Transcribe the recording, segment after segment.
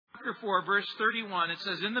chapter 4, verse 31, it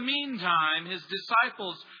says, "In the meantime, his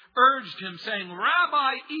disciples urged him, saying,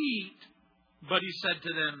 'Rabbi, eat.' But he said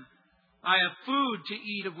to them, 'I have food to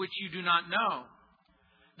eat of which you do not know.'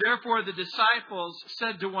 Therefore the disciples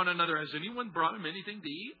said to one another, 'Has anyone brought him anything to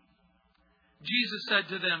eat?' Jesus said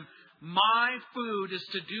to them, 'My food is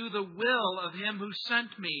to do the will of him who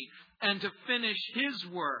sent me and to finish his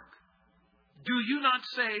work. Do you not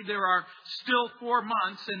say there are still 4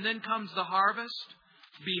 months and then comes the harvest?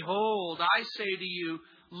 Behold, I say to you,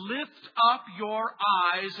 lift up your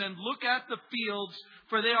eyes and look at the fields,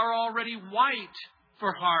 for they are already white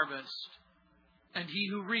for harvest. And he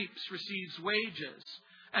who reaps receives wages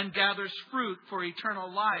and gathers fruit for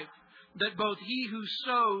eternal life, that both he who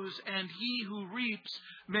sows and he who reaps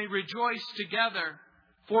may rejoice together.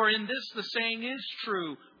 For in this the saying is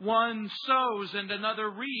true, one sows and another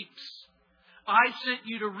reaps. I sent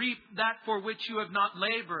you to reap that for which you have not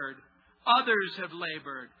labored. Others have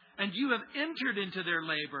labored, and you have entered into their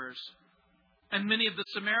labors.' And many of the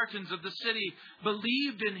Samaritans of the city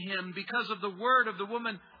believed in him because of the word of the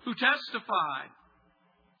woman who testified,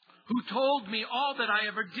 'Who told me all that I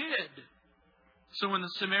ever did?' So when the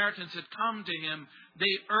Samaritans had come to him,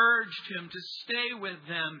 they urged him to stay with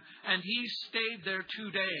them, and he stayed there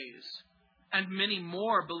 2 days. And many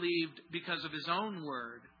more believed because of his own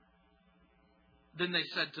word. Then they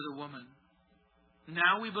said to the woman,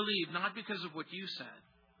 'Now we believe, not because of what you said.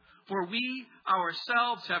 For we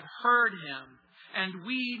ourselves have heard him, and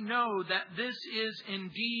we know that this is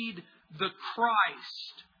indeed the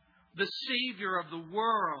Christ, the Savior of the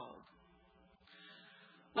world.'"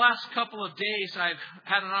 Last couple of days, I've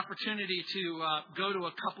had an opportunity to go to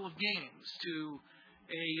a couple of games, to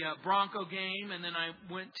a Bronco game, and then I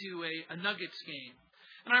went to a Nuggets game.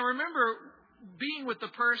 And I remember being with the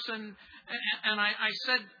person, and I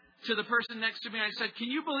said to the person next to me, I said,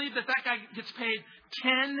 "Can you believe that guy gets paid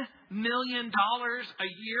 $10 million a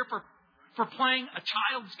year for playing a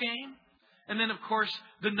child's game?" And then, of course,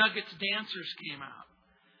 the Nuggets dancers came out.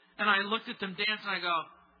 And I looked at them dance, and I go,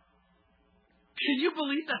 "Can you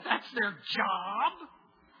believe that that's their job?"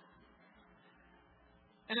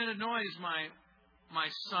 And it annoys my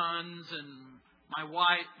sons and my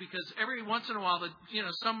wife, because every once in a while,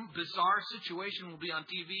 some bizarre situation will be on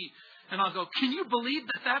TV, and I'll go, "Can you believe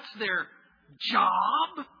that that's their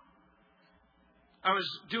job?" I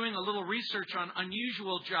was doing a little research on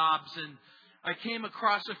unusual jobs, and I came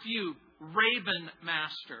across a few. Raven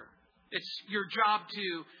master. It's your job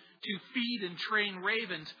to feed and train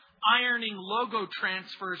ravens. Ironing logo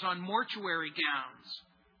transfers on mortuary gowns.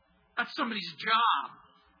 That's somebody's job.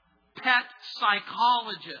 Pet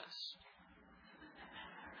psychologist.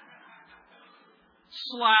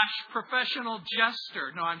 / professional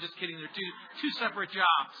jester. No, I'm just kidding. They're two separate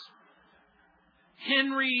jobs.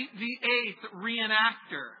 Henry VIII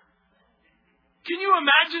reenactor. Can you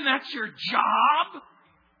imagine that's your job?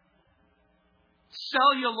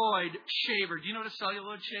 Celluloid shaver. Do you know what a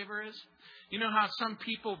celluloid shaver is? You know how some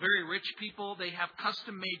people, very rich people, they have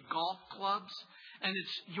custom-made golf clubs, and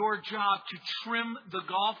it's your job to trim the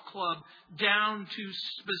golf club down to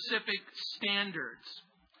specific standards.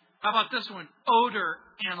 How about this one? Odor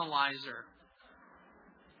analyzer.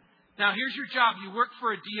 Now, here's your job. You work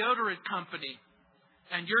for a deodorant company,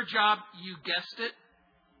 and your job, you guessed it,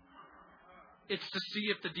 it's to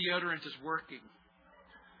see if the deodorant is working.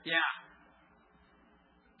 Yeah.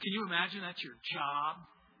 Can you imagine that's your job?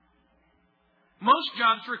 Most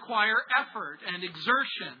jobs require effort and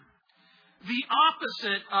exertion. The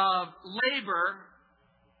opposite of labor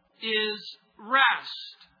is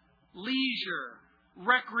rest, leisure,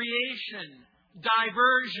 recreation,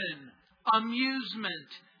 diversion, amusement,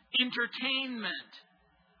 entertainment.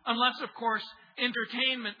 Unless, of course,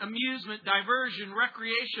 entertainment, amusement, diversion,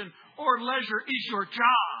 recreation, or leisure is your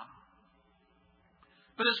job.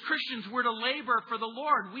 But as Christians, we're to labor for the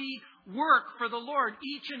Lord. We work for the Lord.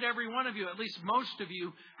 Each and every one of you, at least most of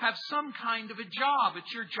you, have some kind of a job.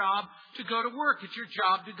 It's your job to go to work. It's your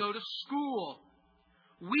job to go to school.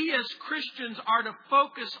 We as Christians are to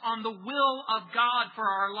focus on the will of God for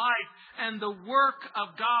our life and the work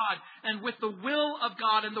of God. And with the will of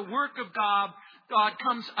God and the work of God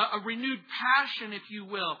comes a renewed passion, if you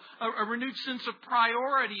will, a renewed sense of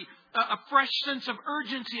priority, a fresh sense of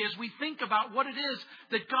urgency as we think about what it is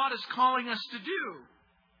that God is calling us to do.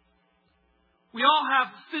 We all have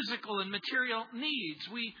physical and material needs.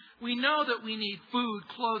 We know that we need food,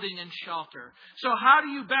 clothing, and shelter. So how do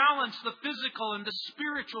you balance the physical and the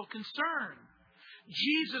spiritual concern?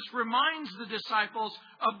 Jesus reminds the disciples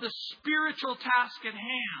of the spiritual task at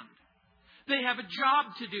hand. They have a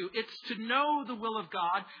job to do. It's to know the will of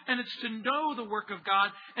God, and it's to know the work of God.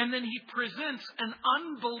 And then He presents an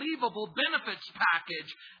unbelievable benefits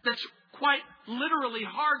package that's quite literally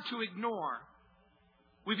hard to ignore.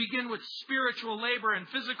 We begin with spiritual labor and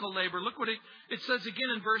physical labor. Look what it says again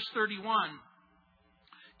in verse 31.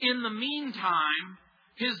 In the meantime,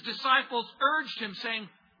 His disciples urged Him, saying,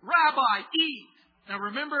 Rabbi, eat. Now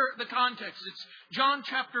remember the context. It's John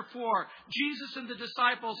chapter 4. Jesus and the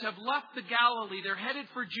disciples have left the Galilee. They're headed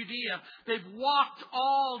for Judea. They've walked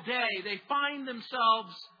all day. They find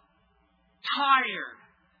themselves tired,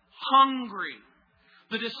 hungry.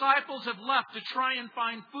 The disciples have left to try and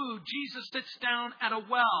find food. Jesus sits down at a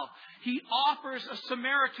well. He offers a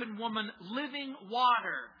Samaritan woman living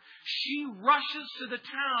water. She rushes to the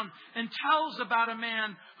town and tells about a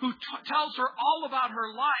man who tells her all about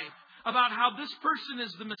her life, about how this person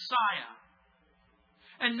is the Messiah.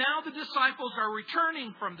 And now the disciples are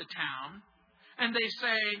returning from the town, and they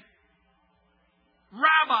say,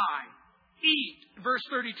 Rabbi, eat. Verse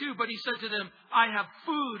 32, but He said to them, I have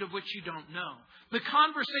food of which you don't know. The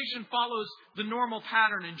conversation follows the normal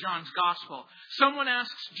pattern in John's Gospel. Someone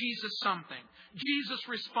asks Jesus something. Jesus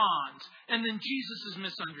responds, and then Jesus is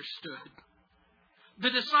misunderstood. The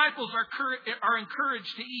disciples are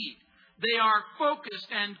encouraged to eat. They are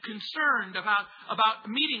focused and concerned about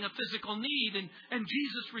meeting a physical need. And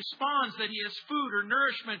Jesus responds that He has food or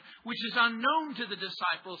nourishment which is unknown to the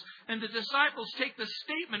disciples. And the disciples take the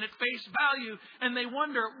statement at face value and they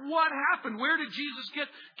wonder, what happened? Where did Jesus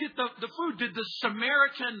get the food? Did the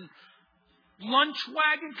Samaritan lunch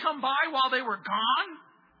wagon come by while they were gone?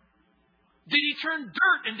 Did He turn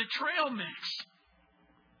dirt into trail mix?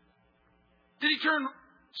 Did He turn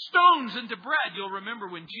stones into bread? You'll remember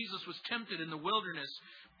when Jesus was tempted in the wilderness,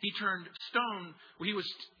 He turned stone.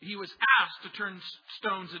 He was asked to turn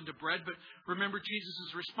stones into bread, but remember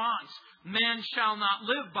Jesus' response. Man shall not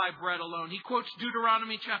live by bread alone. He quotes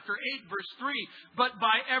Deuteronomy chapter 8, verse 3. But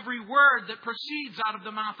by every word that proceeds out of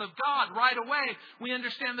the mouth of God. Right away, we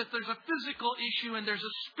understand that there's a physical issue and there's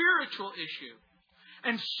a spiritual issue.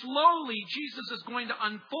 And slowly, Jesus is going to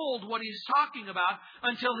unfold what He's talking about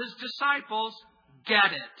until His disciples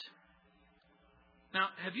get it. Now,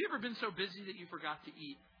 have you ever been so busy that you forgot to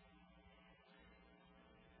eat?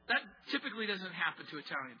 That typically doesn't happen to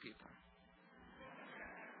Italian people.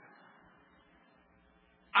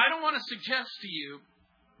 I don't want to suggest to you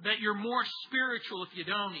that you're more spiritual if you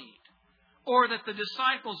don't eat, or that the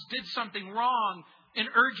disciples did something wrong in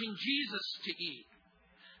urging Jesus to eat.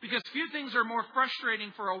 Because few things are more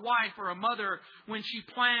frustrating for a wife or a mother when she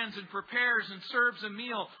plans and prepares and serves a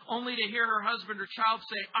meal only to hear her husband or child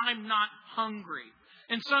say, I'm not hungry.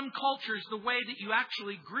 In some cultures, the way that you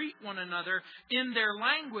actually greet one another in their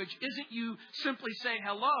language isn't you simply say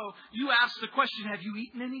hello. You ask the question, have you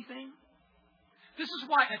eaten anything? This is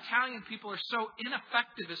why Italian people are so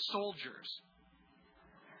ineffective as soldiers.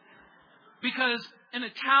 Because in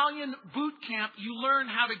Italian boot camp, you learn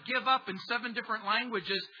how to give up in 7 different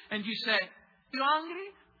languages, and you say, you hungry?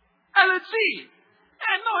 Let's eat.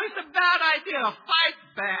 And no, it's a bad idea. Fight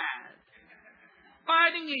bad.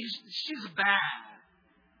 Fighting she's bad.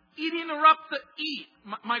 Eating her up to eat.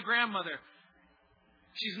 My grandmother,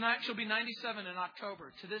 she'll be 97 in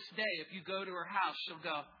October. To this day, if you go to her house, she'll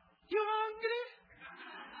go, you hungry?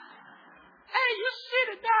 Hey, you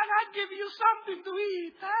sit down, I'll give you something to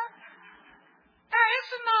eat, huh? Hey,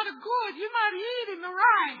 it's not good. You're not eating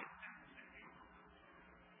right.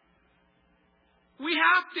 We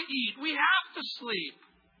have to eat. We have to sleep.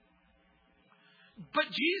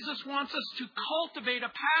 But Jesus wants us to cultivate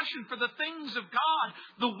a passion for the things of God,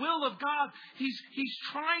 the will of God. He's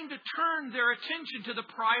trying to turn their attention to the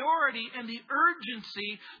priority and the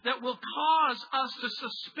urgency that will cause us to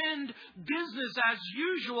suspend business as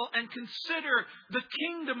usual and consider the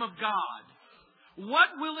kingdom of God.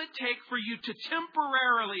 What will it take for you to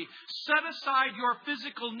temporarily set aside your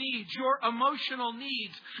physical needs, your emotional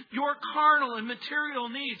needs, your carnal and material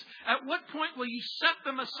needs? At what point will you set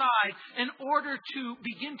them aside in order to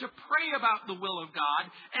begin to pray about the will of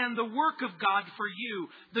God and the work of God for you?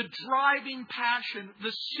 The driving passion,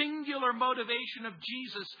 the singular motivation of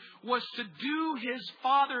Jesus was to do His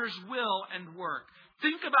Father's will and work.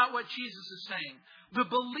 Think about what Jesus is saying.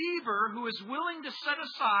 The believer who is willing to set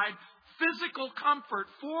aside physical comfort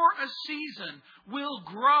for a season will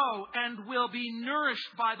grow and will be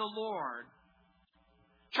nourished by the Lord.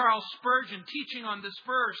 Charles Spurgeon, teaching on this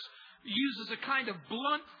verse, uses a kind of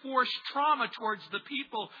blunt force trauma towards the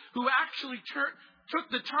people who actually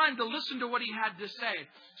took the time to listen to what he had to say.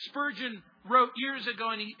 Spurgeon wrote years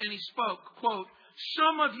ago and he spoke, quote,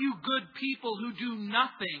 Some of you good people who do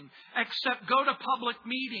nothing except go to public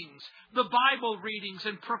meetings, the Bible readings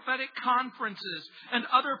and prophetic conferences and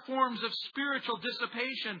other forms of spiritual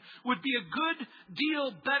dissipation would be a good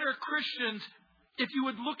deal better Christians if you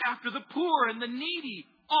would look after the poor and the needy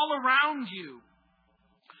all around you.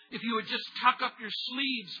 If you would just tuck up your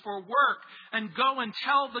sleeves for work and go and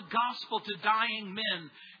tell the gospel to dying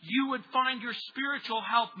men, you would find your spiritual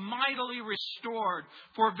health mightily restored.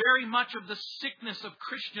 For very much of the sickness of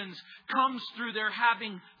Christians comes through their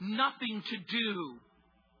having nothing to do.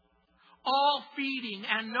 All feeding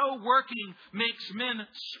and no working makes men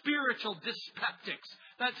spiritual dyspeptics.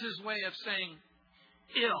 That's his way of saying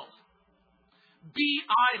ill. Be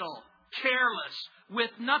idle, careless, with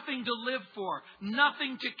nothing to live for,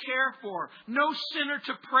 nothing to care for, no sinner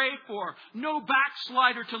to pray for, no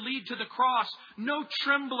backslider to lead to the cross, no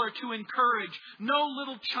trembler to encourage, no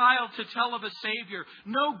little child to tell of a Savior,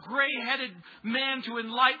 no gray-headed man to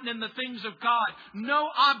enlighten in the things of God, no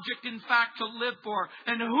object, in fact, to live for.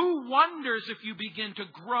 And who wonders if you begin to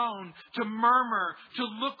groan, to murmur, to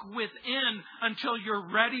look within until you're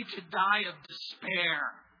ready to die of despair?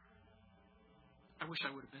 I wish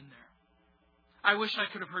I would have been there. I wish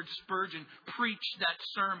I could have heard Spurgeon preach that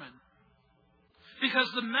sermon.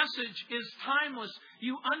 Because the message is timeless.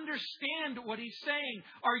 You understand what he's saying.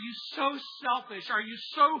 Are you so selfish? Are you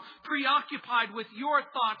so preoccupied with your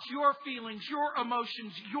thoughts, your feelings, your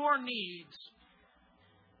emotions, your needs?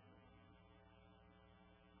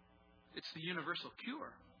 It's the universal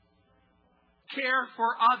cure. Care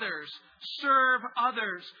for others. Serve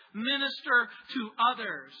others. Minister to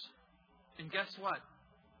others. And guess what?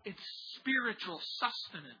 It's spiritual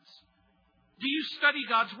sustenance. Do you study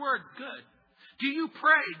God's Word? Good. Do you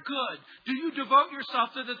pray? Good. Do you devote yourself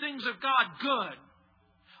to the things of God? Good.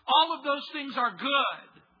 All of those things are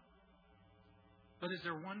good. But is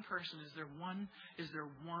there one person? Is there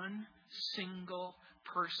one single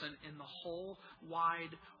person in the whole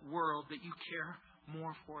wide world that you care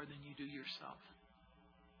more for than you do yourself?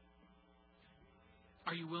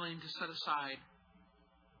 Are you willing to set aside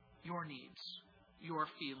your needs, your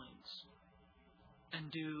feelings,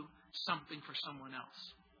 and do something for someone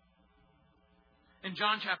else? In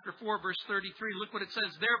John chapter 4, verse 33, look what it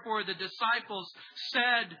says. Therefore the disciples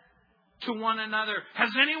said to one another,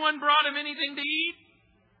 has anyone brought him anything to eat?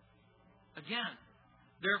 Again,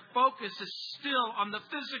 their focus is still on the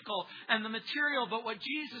physical and the material, but what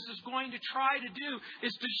Jesus is going to try to do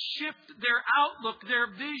is to shift their outlook, their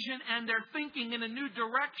vision, and their thinking in a new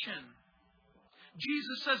direction.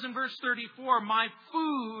 Jesus says in verse 34, my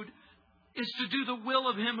food is to do the will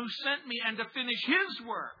of Him who sent me and to finish His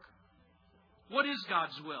work. What is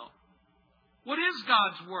God's will? What is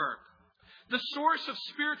God's work? The source of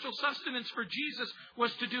spiritual sustenance for Jesus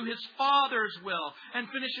was to do His Father's will and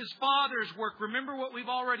finish His Father's work. Remember what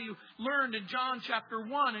we've already learned in John chapter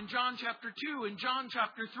 1, in John chapter 2, in John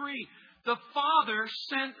chapter 3. The Father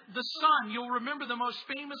sent the Son. You'll remember the most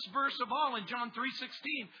famous verse of all in John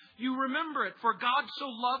 3:16. You remember it. For God so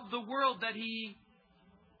loved the world that He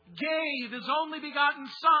gave His only begotten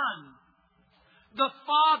Son. The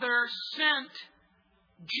Father sent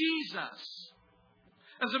Jesus.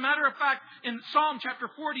 As a matter of fact, in Psalm chapter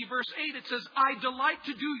 40, verse 8, it says, I delight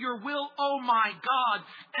to do your will, O my God,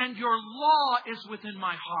 and your law is within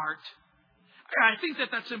my heart. I think that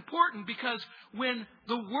that's important because when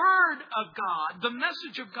the Word of God, the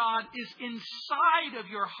message of God is inside of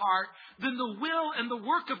your heart, then the will and the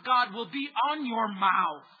work of God will be on your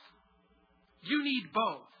mouth. You need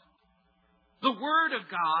both. The Word of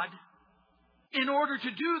God in order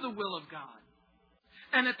to do the will of God.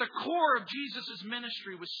 And at the core of Jesus'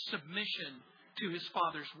 ministry was submission to His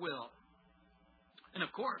Father's will. And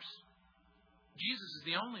of course, Jesus is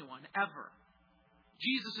the only one ever.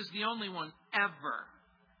 Jesus is the only one ever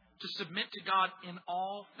to submit to God in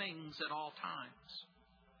all things at all times.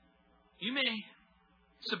 You may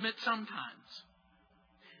submit sometimes,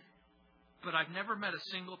 but I've never met a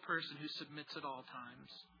single person who submits at all times.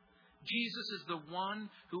 Jesus is the one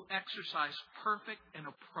who exercised perfect and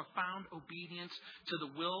a profound obedience to the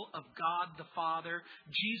will of God the Father.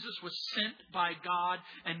 Jesus was sent by God,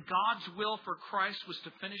 and God's will for Christ was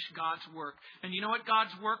to finish God's work. And you know what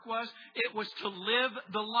God's work was? It was to live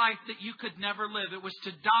the life that you could never live. It was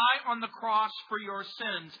to die on the cross for your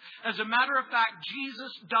sins. As a matter of fact,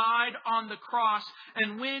 Jesus died on the cross,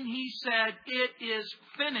 and when He said, "It is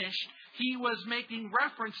finished," He was making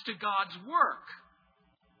reference to God's work.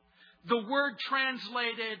 The word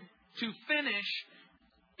translated to finish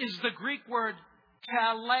is the Greek word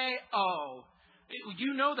kaleo.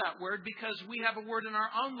 You know that word because we have a word in our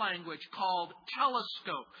own language called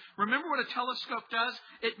telescope. Remember what a telescope does?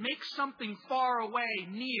 It makes something far away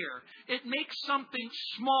near. It makes something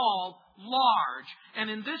small large. And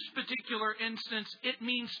in this particular instance, it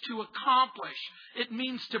means to accomplish. It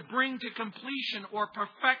means to bring to completion or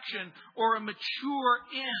perfection or a mature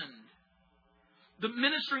end. The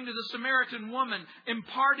ministering to the Samaritan woman,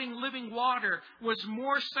 imparting living water, was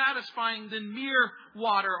more satisfying than mere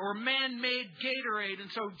water or man-made Gatorade.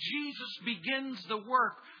 And so Jesus begins the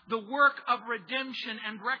work of redemption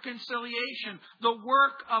and reconciliation, the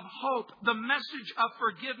work of hope, the message of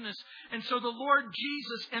forgiveness. And so the Lord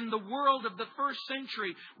Jesus, in the world of the first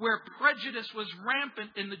century, where prejudice was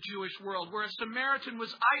rampant in the Jewish world, where a Samaritan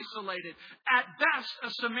was isolated, at best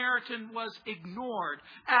a Samaritan was ignored.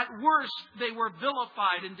 At worst, they were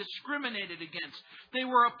vilified and discriminated against. They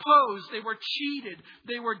were opposed, they were cheated,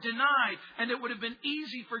 they were denied, and it would have been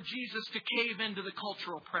easy for Jesus to cave into the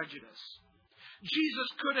cultural prejudice. Jesus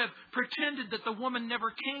could have pretended that the woman never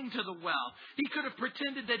came to the well. He could have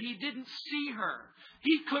pretended that he didn't see her.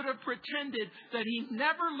 He could have pretended that he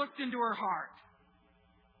never looked into her heart.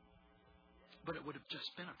 But it would have just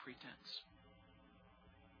been a pretense.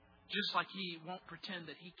 Just like he won't pretend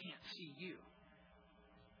that he can't see you.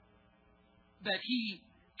 That he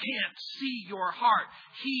can't see your heart.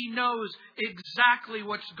 He knows exactly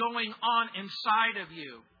what's going on inside of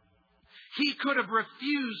you. He could have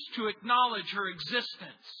refused to acknowledge her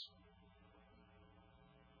existence.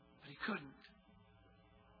 But he couldn't.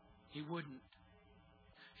 He wouldn't.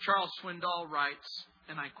 Charles Swindoll writes,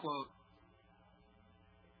 and I quote,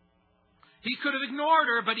 "He could have ignored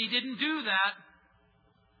her, but he didn't do that.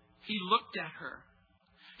 He looked at her.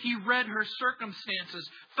 He read her circumstances,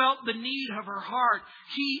 felt the need of her heart.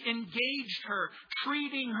 He engaged her,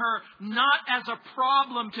 treating her not as a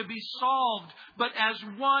problem to be solved, but as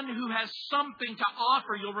one who has something to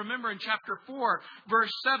offer." You'll remember in chapter 4,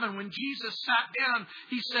 verse 7, when Jesus sat down,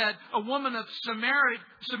 he said, a woman of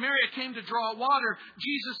Samaria came to draw water.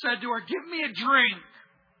 Jesus said to her, "Give me a drink."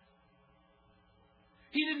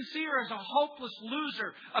 He didn't see her as a hopeless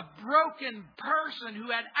loser, a broken person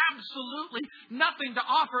who had absolutely nothing to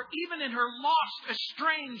offer. Even in her lost,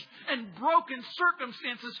 estranged, and broken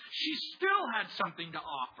circumstances, she still had something to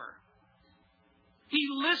offer. He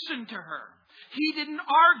listened to her. He didn't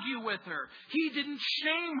argue with her. He didn't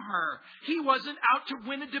shame her. He wasn't out to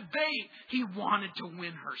win a debate. He wanted to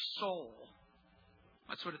win her soul.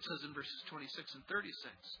 That's what it says in verses 26 and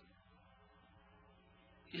 36.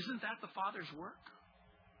 Isn't that the Father's work?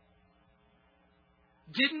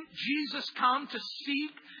 Didn't Jesus come to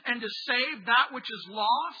seek and to save that which is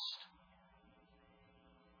lost?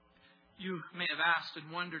 You may have asked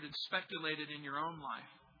and wondered and speculated in your own life.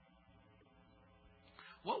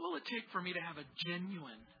 What will it take for me to have a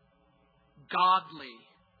genuine, godly,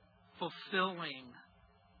 fulfilling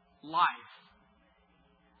life?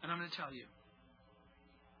 And I'm going to tell you,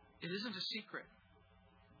 it isn't a secret.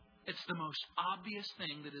 It's the most obvious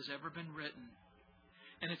thing that has ever been written.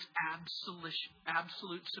 And it's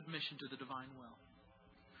absolute submission to the divine will.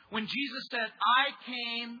 When Jesus said, "I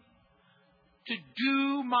came to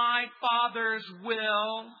do my Father's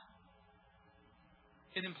will,"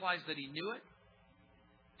 it implies that he knew it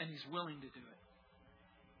and he's willing to do it.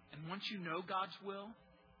 And once you know God's will,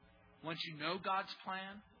 once you know God's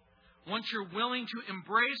plan, once you're willing to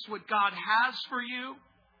embrace what God has for you,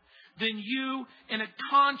 then you, in a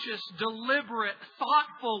conscious, deliberate,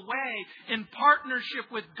 thoughtful way, in partnership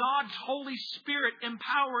with God's Holy Spirit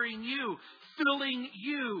empowering you, filling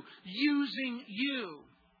you, using you.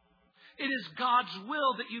 It is God's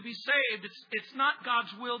will that you be saved. It's not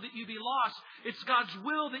God's will that you be lost. It's God's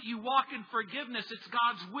will that you walk in forgiveness. It's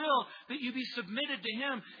God's will that you be submitted to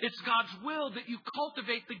Him. It's God's will that you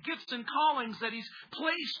cultivate the gifts and callings that He's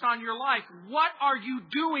placed on your life. What are you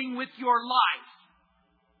doing with your life?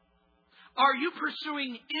 Are you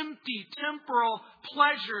pursuing empty, temporal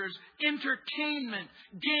pleasures, entertainment,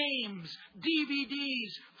 games,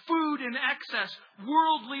 DVDs, food in excess,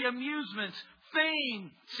 worldly amusements,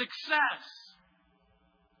 fame, success?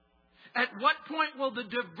 At what point will the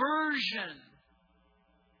diversion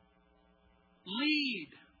lead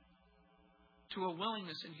to a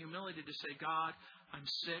willingness and humility to say, "God, I'm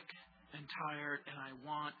sick and tired and I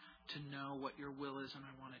want to know what your will is and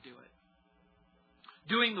I want to do it"?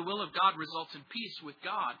 Doing the will of God results in peace with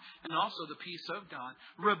God and also the peace of God.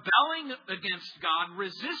 Rebelling against God,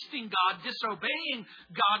 resisting God, disobeying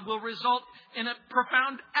God will result in a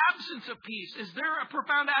profound absence of peace. Is there a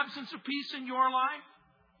profound absence of peace in your life?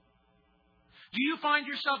 Do you find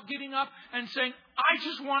yourself getting up and saying, "I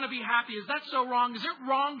just want to be happy"? Is that so wrong? Is it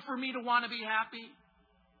wrong for me to want to be happy?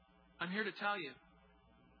 I'm here to tell you,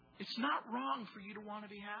 it's not wrong for you to want to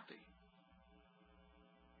be happy.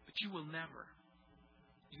 But you will never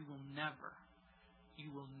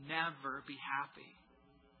be happy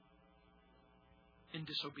in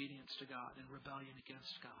disobedience to God, in rebellion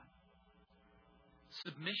against God.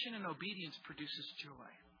 Submission and obedience produces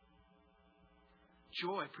joy.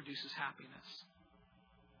 Joy produces happiness.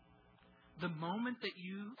 The moment that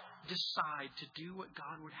you decide to do what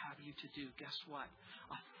God would have you to do, guess what?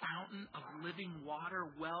 A fountain of living water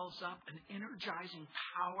wells up, an energizing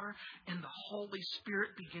power, and the Holy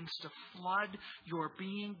Spirit begins to flood your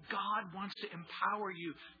being. God wants to empower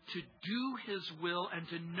you to do His will and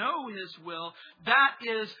to know His will. That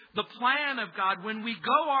is the plan of God. When we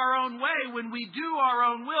go our own way, when we do our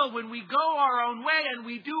own will, when we go our own way and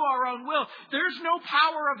we do our own will, there's no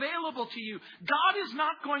power available to you. God is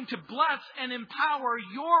not going to bless and empower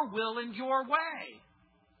your will in your way.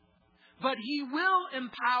 But He will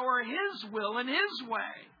empower His will in His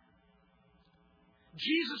way.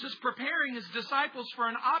 Jesus is preparing His disciples for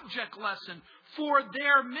an object lesson for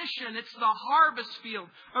their mission. It's the harvest field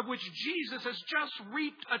of which Jesus has just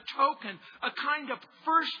reaped a token, a kind of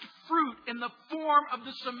first fruit in the form of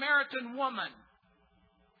the Samaritan woman.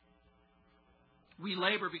 We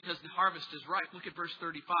labor because the harvest is ripe. Look at verse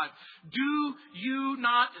 35. Do you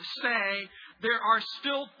not say, there are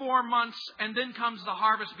still 4 months, and then comes the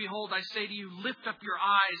harvest? Behold, I say to you, lift up your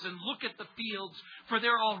eyes and look at the fields, for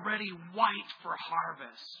they're already white for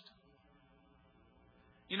harvest.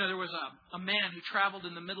 You know, there was a man who traveled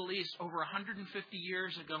in the Middle East over 150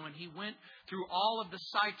 years ago, and he went through all of the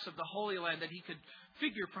sites of the Holy Land that he could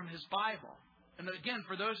figure from his Bible. And again,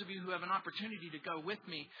 for those of you who have an opportunity to go with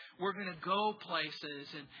me, we're going to go places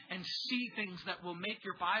and see things that will make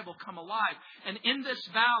your Bible come alive. And in this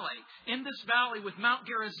valley with Mount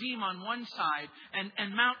Gerizim on one side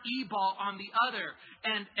and Mount Ebal on the other,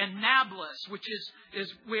 and Nablus, which is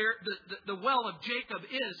where the well of Jacob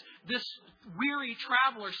is, this weary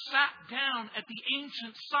traveler sat down at the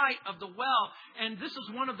ancient site of the well. And this is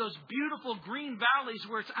one of those beautiful green valleys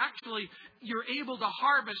where it's actually, you're able to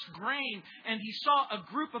harvest grain. And he saw a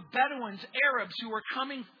group of Bedouins, Arabs, who were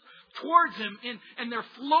coming towards him in their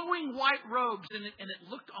flowing white robes. And it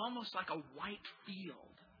looked almost like a white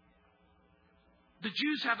field. The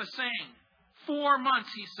Jews have a saying, 4 months,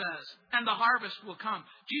 he says, and the harvest will come.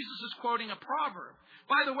 Jesus is quoting a proverb.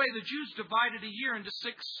 By the way, the Jews divided a year into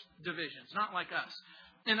 6 divisions, not like us.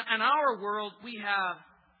 In our world, we have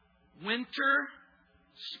winter,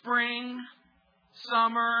 spring,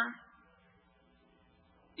 summer.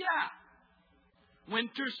 Yeah.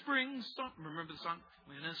 Winter, spring, summer. Remember the song?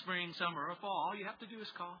 Winter, spring, summer, or fall. All you have to do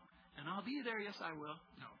is call, and I'll be there. Yes, I will.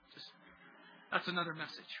 No, that's another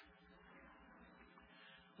message.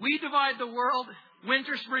 We divide the world,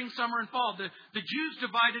 winter, spring, summer, and fall. The Jews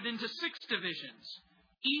divided into 6 divisions,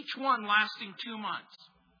 each one lasting 2 months.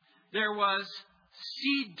 There was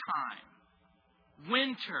seed time,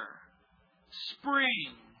 winter,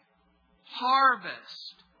 spring,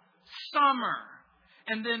 harvest, summer,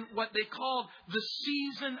 and then what they called the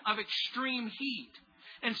season of extreme heat.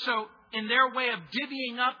 And so, in their way of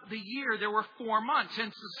divvying up the year, there were 4 months.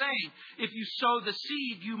 Hence the saying, if you sow the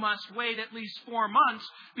seed, you must wait at least 4 months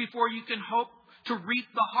before you can hope to reap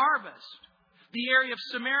the harvest. The area of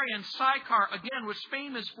Samaria and Sychar, again, was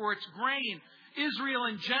famous for its grain. Israel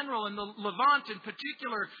in general, and the Levant in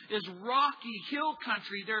particular, is rocky hill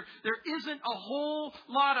country. There isn't a whole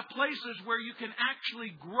lot of places where you can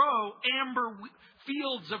actually grow amber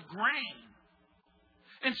fields of grain.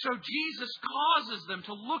 And so Jesus causes them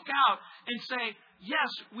to look out and say, yes,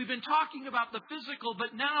 we've been talking about the physical,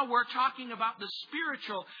 but now we're talking about the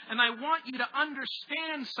spiritual. And I want you to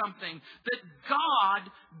understand something, that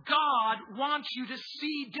God wants you to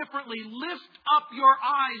see differently. Lift up your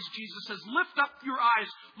eyes, Jesus says. Lift up your eyes.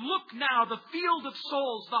 Look now, the field of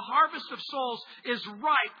souls, the harvest of souls is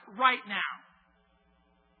ripe right now.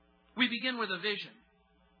 We begin with a vision.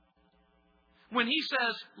 When he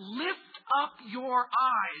says, lift up your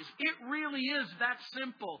eyes, it really is that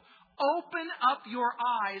simple. Open up your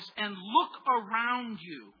eyes and look around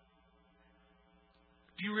you.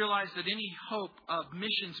 Do you realize that any hope of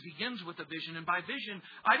missions begins with a vision? And by vision,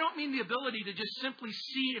 I don't mean the ability to just simply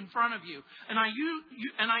see in front of you. And I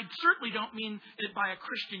certainly don't mean it by a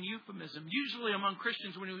Christian euphemism. Usually among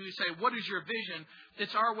Christians, when we say, what is your vision?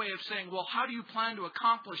 It's our way of saying, well, how do you plan to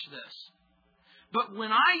accomplish this? But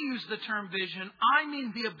when I use the term vision, I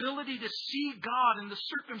mean the ability to see God in the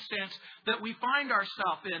circumstance that we find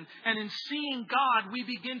ourselves in. And in seeing God, we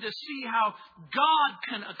begin to see how God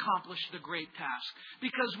can accomplish the great task.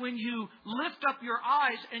 Because when you lift up your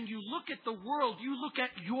eyes and you look at the world, you look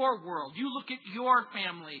at your world. You look at your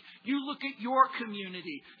family. You look at your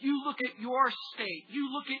community. You look at your state.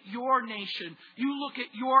 You look at your nation. You look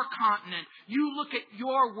at your continent. You look at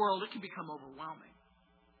your world. It can become overwhelming.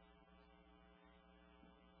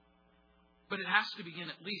 But it has to begin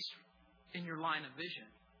at least in your line of vision.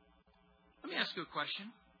 Let me ask you a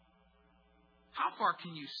question. How far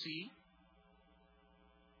can you see?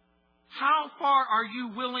 How far are you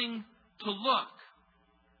willing to look?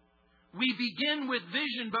 We begin with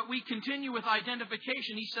vision, but we continue with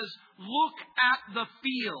identification. He says, look at the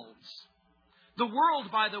fields. The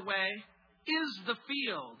world, by the way, is the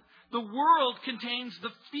field. The world contains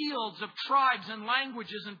the fields of tribes and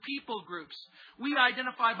languages and people groups. We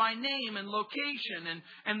identify by name and location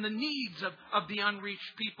and the needs of the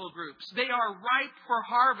unreached people groups. They are ripe for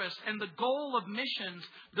harvest, and the goal of missions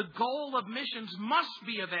must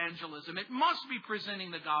be evangelism. It must be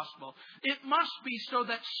presenting the gospel. It must be so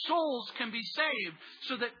that souls can be saved,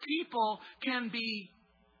 so that people can be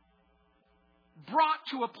brought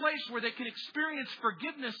to a place where they can experience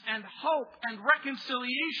forgiveness and hope and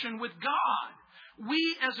reconciliation with God.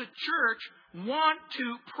 We as a church want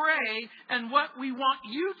to pray, and what we want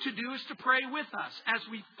you to do is to pray with us as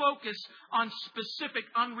we focus on specific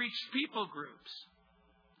unreached people groups.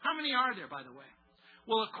 How many are there, by the way?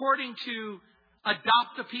 Well, according to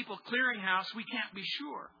Adopt a People Clearinghouse, we can't be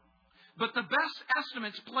sure. But the best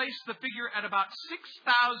estimates place the figure at about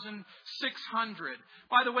 6,600.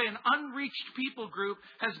 By the way, an unreached people group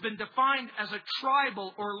has been defined as a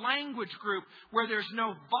tribal or language group where there's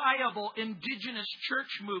no viable indigenous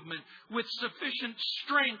church movement with sufficient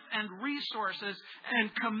strength and resources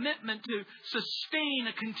and commitment to sustain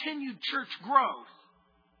a continued church growth.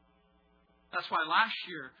 That's why last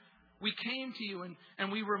year we came to you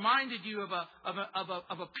and we reminded you of a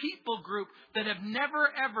people group that have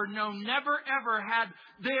never ever had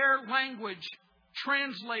their language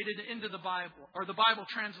translated into the Bible, or the Bible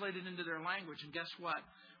translated into their language. And guess what?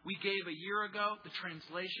 We gave a year ago. The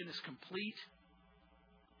translation is complete.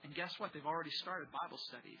 And guess what? They've already started Bible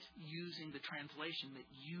studies using the translation that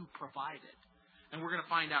you provided. And we're going to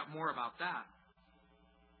find out more about that.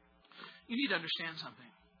 You need to understand something.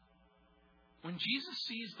 When Jesus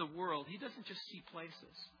sees the world, He doesn't just see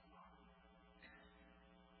places.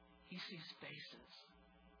 He sees faces.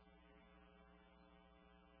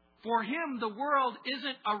 For Him, the world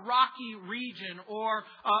isn't a rocky region or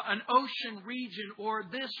an ocean region or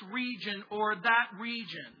this region or that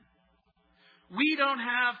region. We don't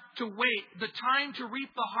have to wait. The time to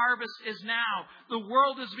reap the harvest is now. The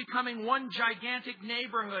world is becoming one gigantic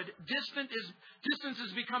neighborhood. Distance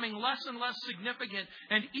is becoming less and less significant.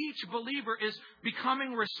 And each believer is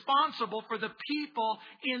becoming responsible for the people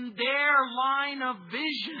in their line of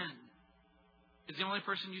vision. Is the only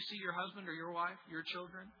person you see your husband or your wife, your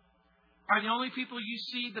children? Are the only people you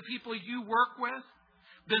see the people you work with?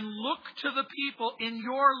 Then look to the people in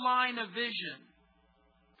your line of vision.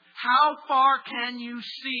 How far can you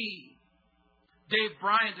see? Dave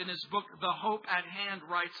Bryant, in his book, The Hope at Hand,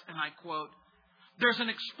 writes, and I quote, "There's an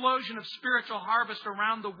explosion of spiritual harvest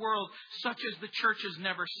around the world such as the church has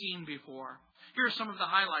never seen before." Here are some of the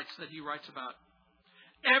highlights that he writes about.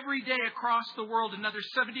 Every day across the world, another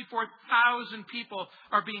 74,000 people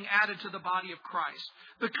are being added to the body of Christ.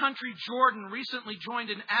 The country Jordan recently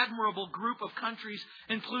joined an admirable group of countries,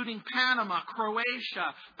 including Panama,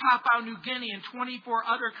 Croatia, Papua New Guinea, and 24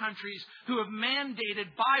 other countries who have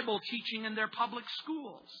mandated Bible teaching in their public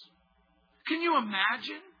schools. Can you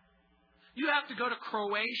imagine? You have to go to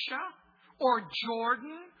Croatia or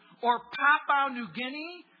Jordan or Papua New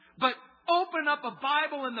Guinea, but open up a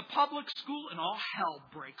Bible in the public school and all hell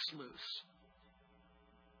breaks loose.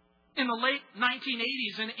 In the late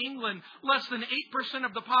 1980s in England, less than 8%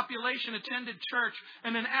 of the population attended church,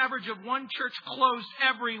 and an average of one church closed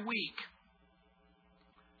every week.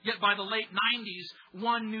 Yet by the late 90s,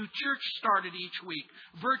 one new church started each week.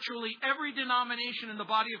 Virtually every denomination in the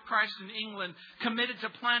body of Christ in England committed to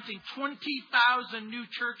planting 20,000 new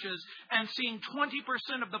churches and seeing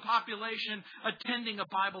 20% of the population attending a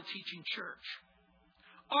Bible teaching church.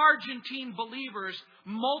 Argentine believers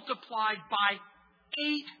multiplied by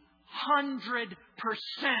 800%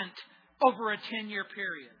 over a 10-year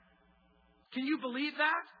period. Can you believe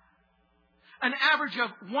that? An average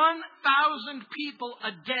of 1,000 people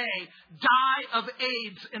a day die of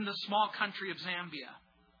AIDS in the small country of Zambia.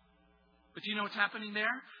 But do you know what's happening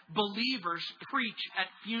there? Believers preach at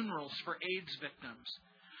funerals for AIDS victims.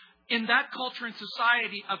 In that culture and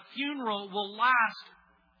society, a funeral will last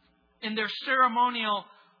in their ceremonial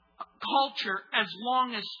culture as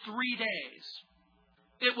long as 3 days.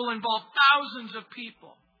 It will involve thousands of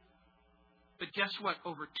people. But guess what?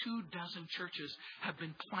 Over 24 churches have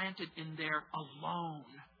been planted in there alone.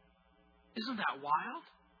 Isn't that wild?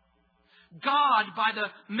 God, by the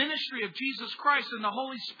ministry of Jesus Christ and the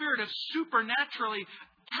Holy Spirit, have supernaturally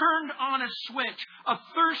turned on a switch, a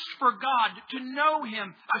thirst for God, to know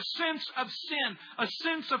Him, a sense of sin, a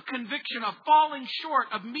sense of conviction, of falling short,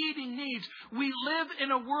 of meeting needs. We live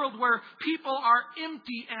in a world where people are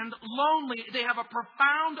empty and lonely. They have a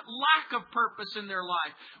profound lack of purpose in their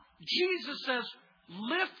life. Jesus says,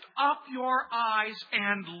 lift up your eyes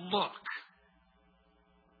and look.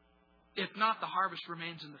 If not, the harvest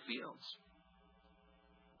remains in the fields.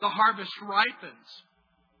 The harvest ripens.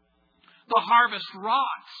 The harvest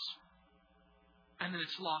rots. And then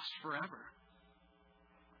it's lost forever.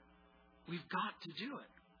 We've got to do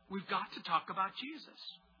it. We've got to talk about Jesus.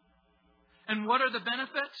 And what are the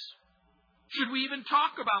benefits? Should we even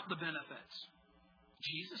talk about the benefits?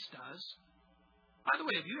 Jesus does. By the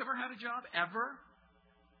way, have you ever had a job, ever,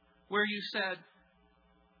 where you said,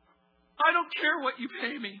 I don't care what you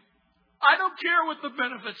pay me. I don't care what the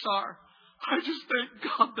benefits are. I just thank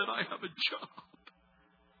God that I have a job.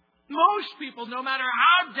 Most people, no matter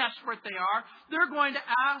how desperate they are, they're going to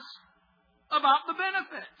ask about the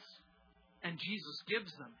benefits. And Jesus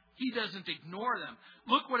gives them. He doesn't ignore them.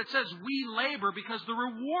 Look what it says. We labor because the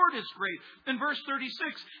reward is great. In verse 36,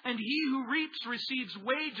 and he who reaps receives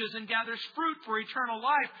wages and gathers fruit for eternal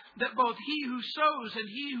life, that both he who sows and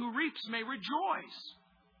he who reaps may rejoice.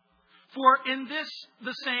 For in this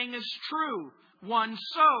the saying is true. One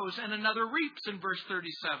sows and another reaps, in verse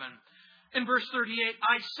 37. In verse 38,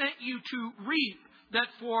 I sent you to reap that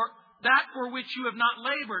for which you have not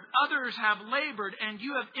labored. Others have labored, and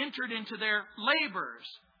you have entered into their labors.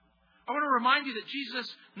 I want to remind you that Jesus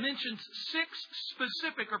mentions 6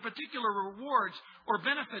 specific or particular rewards or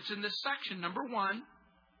benefits in this section. Number 1,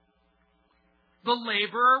 the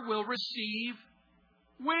laborer will receive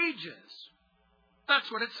wages. That's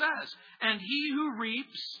what it says. And he who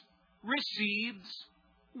reaps receives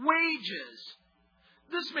wages.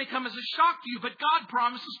 This may come as a shock to you, but God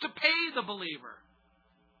promises to pay the believer.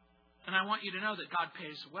 And I want you to know that God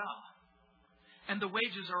pays well. And the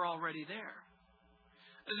wages are already there.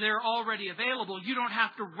 They're already available. You don't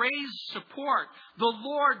have to raise support. The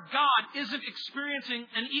Lord God isn't experiencing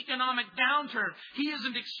an economic downturn. He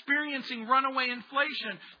isn't experiencing runaway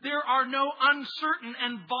inflation. There are no uncertain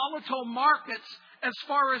and volatile markets as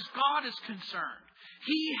far as God is concerned.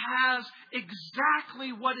 He has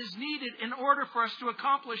exactly what is needed in order for us to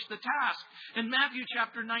accomplish the task. In Matthew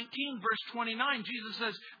chapter 19, verse 29, Jesus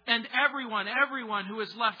says, and everyone who has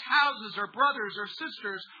left houses or brothers or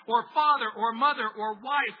sisters or father or mother or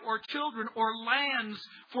wife or children or lands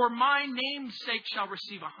for my name's sake shall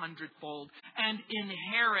receive 100-fold and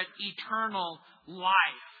inherit eternal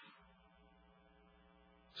life.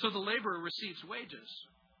 So the laborer receives wages.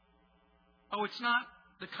 Oh, it's not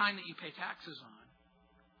the kind that you pay taxes on.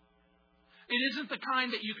 It isn't the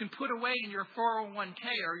kind that you can put away in your 401k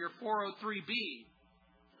or your 403b.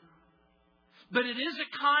 But it is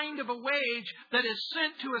a kind of a wage that is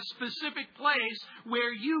sent to a specific place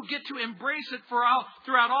where you get to embrace it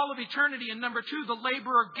throughout all of eternity. And number 2, the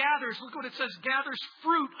laborer gathers. Look what it says, gathers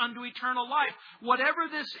fruit unto eternal life.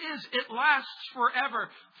 Whatever this is, it lasts forever.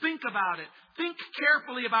 Think about it. Think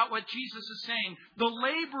carefully about what Jesus is saying. The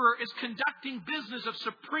laborer is conducting business of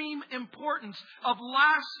supreme importance, of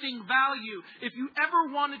lasting value. If you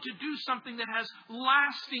ever wanted to do something that has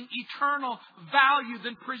lasting, eternal value,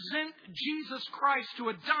 then present Jesus Christ to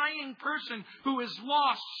a dying person who is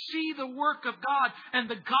lost. See the work of God and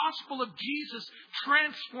the gospel of Jesus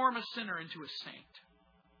transform a sinner into a saint.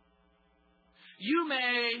 You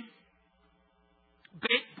may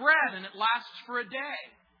bake bread and it lasts for a day.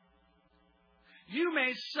 You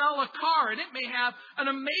may sell a car and it may have an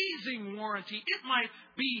amazing warranty. It might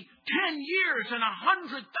be 10 years and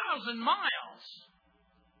 100,000 miles.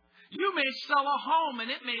 You may sell a home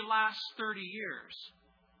and it may last 30 years.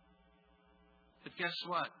 But guess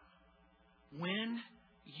what? When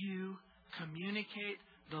you communicate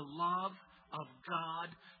the love of God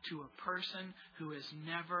to a person who has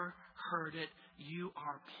never heard it, you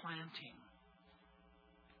are planting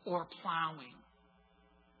or plowing.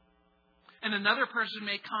 And another person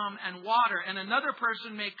may come and water, and another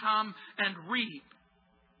person may come and reap.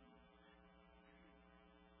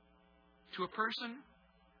 To a person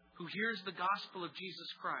who hears the gospel of Jesus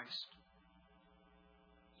Christ,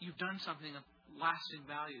 you've done something of lasting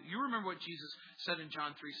value. You remember what Jesus said in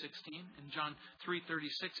John 3:16, in John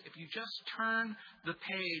 3:36. If you just turn the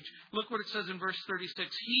page, look what it says in verse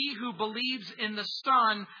 36. He who believes in the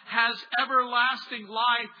Son has everlasting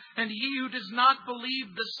life, and he who does not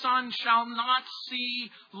believe the Son shall not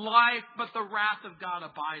see life, but the wrath of God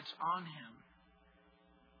abides on him.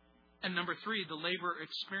 And number 3, the laborer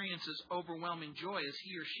experiences overwhelming joy as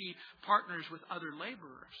he or she partners with other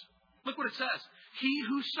laborers. Look what it says. He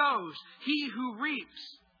who sows, he who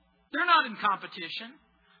reaps. They're not in competition.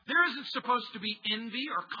 There isn't supposed to be envy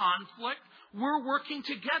or conflict. We're working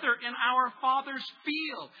together in our Father's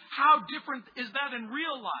field. How different is that in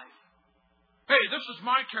real life? Hey, this is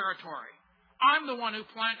my territory. I'm the one who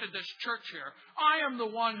planted this church here. I am the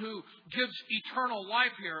one who gives eternal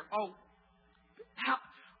life here. Oh,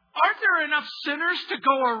 aren't there enough sinners to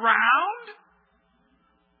go around?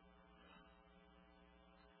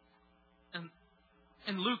 And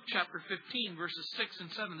in Luke chapter 15, verses 6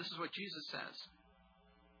 and 7, this is what Jesus says.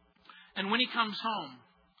 And when he comes home,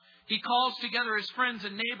 he calls together his friends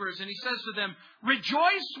and neighbors, and he says to them,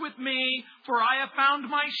 "Rejoice with me, for I have found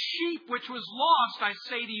my sheep which was lost. I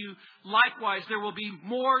say to you, likewise, there will be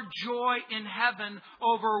more joy in heaven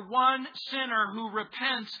over one sinner who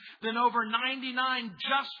repents than over 99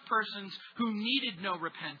 just persons who needed no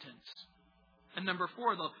repentance." And number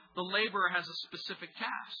 4, the laborer has a specific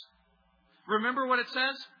task. Remember what it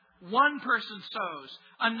says? One person sows,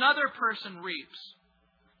 another person reaps.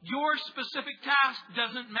 Your specific task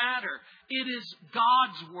doesn't matter. It is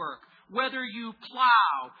God's work. Whether you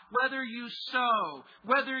plow, whether you sow,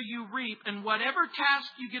 whether you reap, and whatever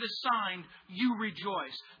task you get assigned, you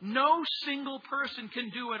rejoice. No single person can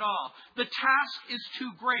do it all. The task is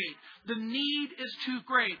too great. The need is too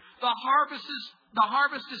great. The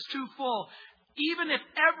harvest is too full. Even if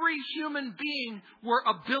every human being were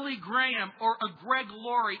a Billy Graham or a Greg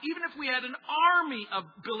Laurie, even if we had an army of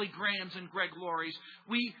Billy Grahams and Greg Lauries,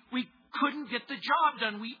 we couldn't get the job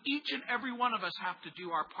done. Each and every one of us have to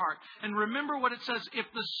do our part. And remember what it says, if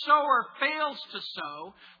the sower fails to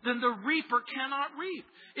sow, then the reaper cannot reap.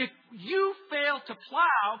 If you fail to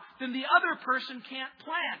plow, then the other person can't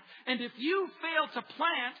plant. And if you fail to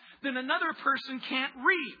plant, then another person can't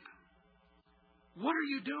reap. What are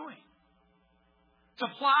you doing to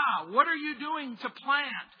plow? What are you doing to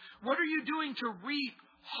plant? What are you doing to reap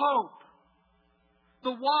hope?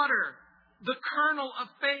 The water, the kernel of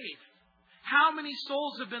faith. How many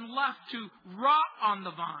souls have been left to rot on the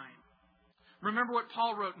vine? Remember what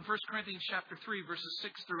Paul wrote in 1 Corinthians chapter 3, verses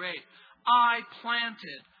 6 through 8. I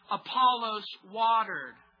planted, Apollos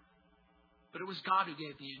watered, but it was God who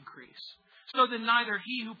gave the increase. So then neither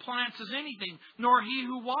he who plants is anything, nor he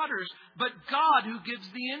who waters, but God who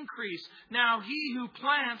gives the increase. Now he who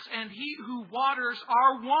plants and he who waters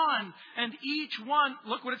are one, and each one,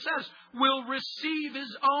 look what it says, will receive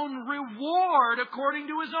his own reward according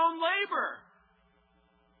to his own labor.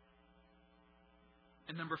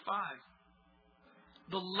 And number 5,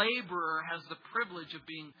 the laborer has the privilege of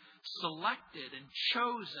being selected and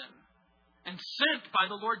chosen and sent by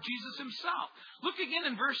the Lord Jesus himself. Look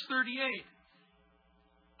again in verse 38.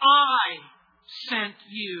 I sent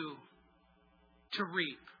you to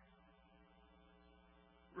reap.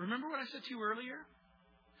 Remember what I said to you earlier?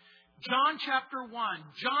 John chapter 1,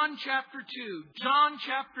 John chapter 2, John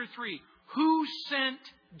chapter 3. Who sent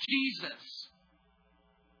Jesus?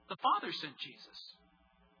 The Father sent Jesus.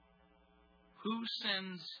 Who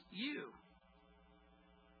sends you?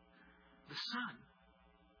 The Son.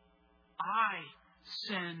 I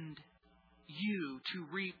send you to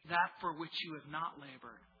reap that for which you have not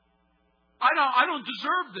labored. I don't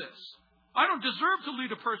deserve this. I don't deserve to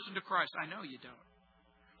lead a person to Christ. I know you don't.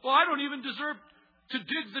 Well, I don't even deserve to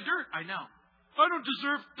dig the dirt. I know. I don't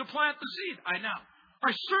deserve to plant the seed. I know.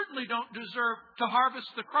 I certainly don't deserve to harvest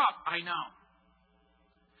the crop. I know.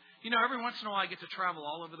 You know, every once in a while I get to travel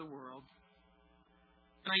all over the world.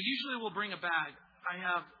 And I usually will bring a bag. I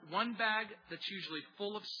have one bag that's usually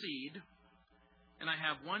full of seed. And I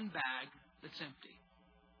have one bag that's empty.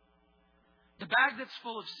 The bag that's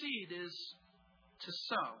full of seed is to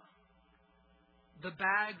sow. The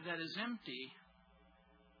bag that is empty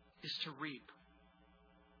is to reap.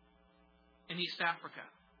 In East Africa,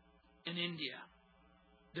 in India,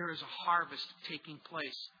 there is a harvest taking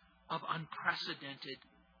place of unprecedented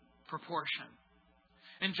proportion.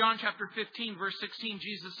 In John chapter 15, verse 16,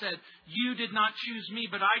 Jesus said, "You did not choose me,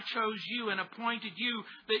 but I chose you and appointed you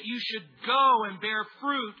that you should go and bear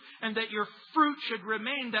fruit, and that your fruit should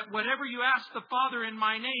remain, that whatever you ask the Father in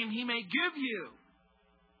my name, he may give you."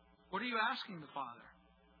 What are you asking the Father?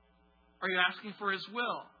 Are you asking for his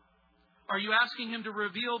will? Are you asking Him to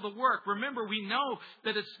reveal the work? Remember, we know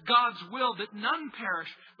that it's God's will that none perish,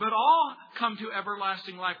 but all come to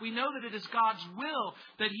everlasting life. We know that it is God's will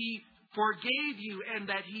that He forgave you and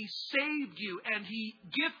that He saved you and He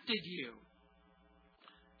gifted you.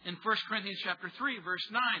 In 1 Corinthians chapter 3, verse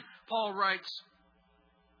 9, Paul writes,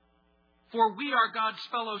 "For we are God's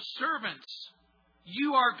fellow servants.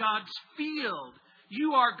 You are God's field.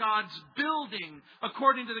 You are God's building.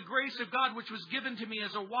 According to the grace of God which was given to me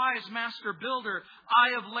as a wise master builder,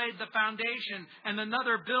 I have laid the foundation, and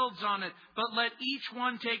another builds on it. But let each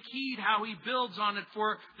one take heed how he builds on it,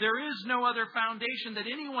 for there is no other foundation that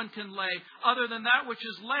anyone can lay other than that which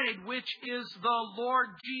is laid, which is the Lord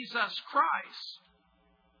Jesus Christ."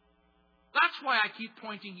 That's why I keep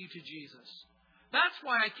pointing you to Jesus. That's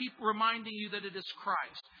why I keep reminding you that it is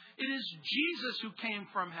Christ. It is Jesus who came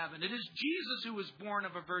from heaven. It is Jesus who was born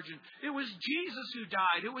of a virgin. It was Jesus who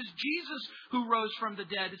died. It was Jesus who rose from the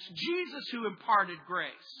dead. It's Jesus who imparted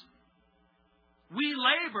grace. We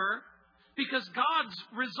labor because God's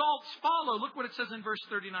results follow. Look what it says in verse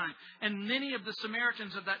 39. "And many of the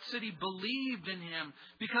Samaritans of that city believed in Him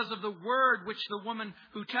because of the word which the woman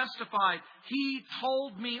who testified, 'He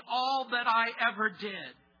told me all that I ever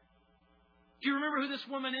did.'" Do you remember who this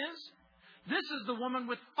woman is? This is the woman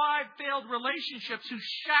with 5 failed relationships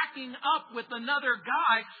who's shacking up with another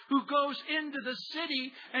guy who goes into the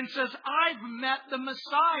city and says, "I've met the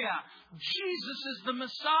Messiah. Jesus is the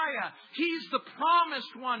Messiah. He's the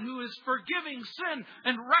promised one who is forgiving sin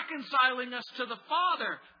and reconciling us to the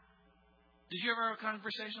Father." Did you ever have a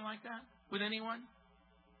conversation like that with anyone?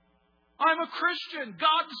 "I'm a Christian.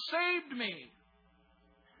 God saved me."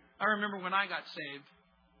 I remember when I got saved.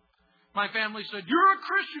 My family said, "You're a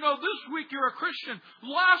Christian. Oh, this week you're a Christian.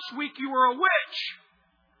 Last week you were a witch.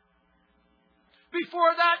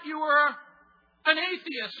 Before that you were an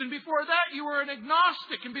atheist. And before that you were an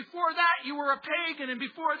agnostic. And before that you were a pagan. And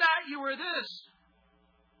before that you were this."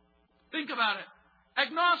 Think about it.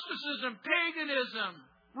 Agnosticism, paganism,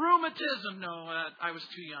 rheumatism. No, I was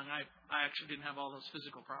too young. I actually didn't have all those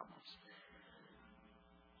physical problems.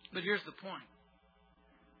 But here's the point.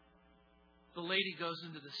 The lady goes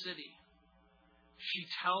into the city. She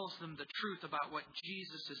tells them the truth about what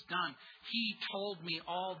Jesus has done. "He told me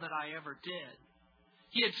all that I ever did."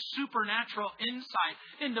 He had supernatural insight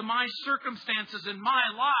into my circumstances in my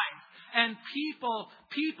life. And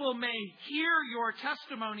people may hear your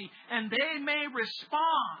testimony and they may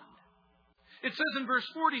respond. It says in verse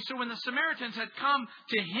 40, "So when the Samaritans had come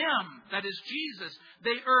to Him," that is Jesus,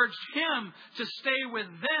 "they urged Him to stay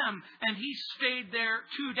with them, and He stayed there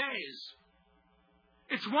 2 days."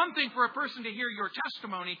 It's one thing for a person to hear your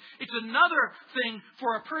testimony. It's another thing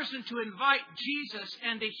for a person to invite Jesus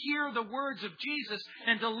and to hear the words of Jesus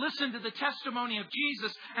and to listen to the testimony of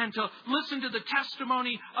Jesus and to listen to the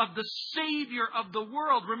testimony of the Savior of the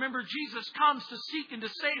world. Remember, Jesus comes to seek and to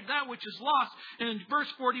save that which is lost. And in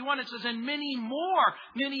verse 41 it says, "And many more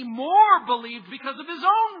believed because of His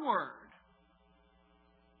own word."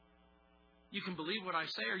 You can believe what I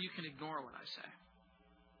say or you can ignore what I say.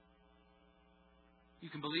 You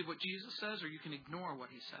can believe what Jesus says or you can ignore what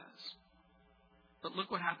He says. But look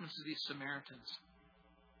what happens to these Samaritans.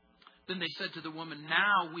 "Then they said to the woman,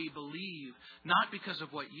 'Now we believe, not because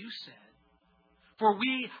of what you said. For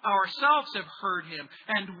we ourselves have heard Him,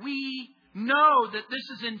 and we know that this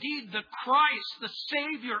is indeed the Christ, the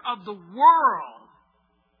Savior of the world.'"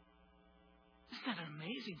 Isn't that an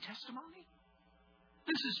amazing testimony?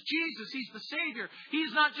 This is Jesus. He's the Savior.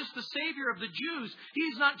 He's not just the Savior of the Jews.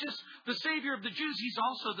 He's not just the Savior of the Jews. He's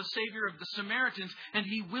also the Savior of the Samaritans. And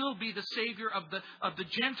He will be the Savior of the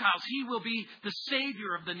Gentiles. He will be the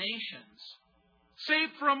Savior of the nations.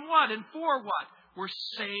 Saved from what and for what? We're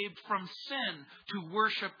saved from sin to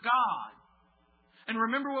worship God. And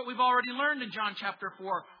remember what we've already learned in John chapter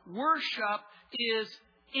 4. Worship is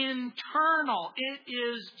internal. It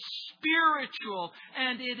is spiritual.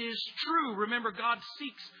 And it is true. Remember, God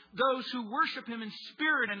seeks those who worship Him in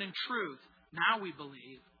spirit and in truth. Now we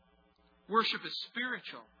believe. Worship is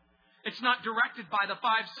spiritual. It's not directed by the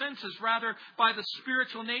 5 senses, rather by the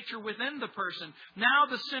spiritual nature within the person. Now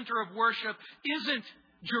the center of worship isn't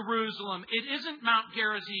Jerusalem. It isn't Mount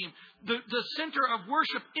Gerizim. The center of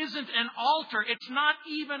worship isn't an altar. It's not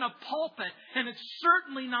even a pulpit. And it's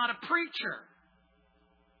certainly not a preacher.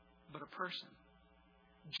 But a person.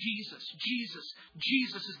 Jesus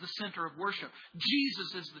is the center of worship.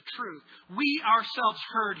 Jesus is the truth. We ourselves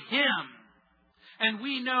heard Him. And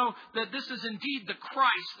we know that this is indeed the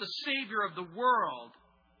Christ, the Savior of the world.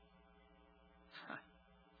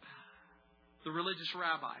 The religious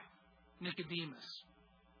rabbi, Nicodemus,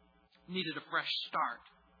 needed a fresh start.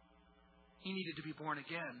 He needed to be born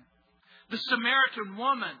again. The Samaritan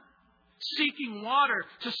woman, seeking water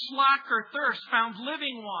to slack her thirst, found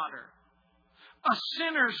living water. A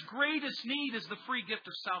sinner's greatest need is the free gift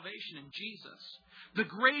of salvation in Jesus. The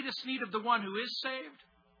greatest need of the one who is saved,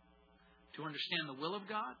 to understand the will of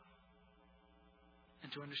God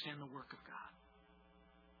and to understand the work of God.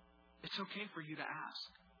 It's okay for you to ask.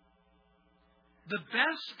 The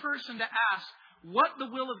best person to ask what the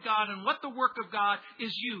will of God and what the work of God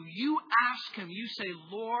is you. You ask Him. You say,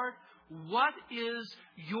 Lord, what is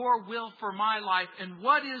your will for my life and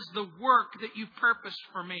what is the work that you purposed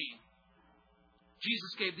for me?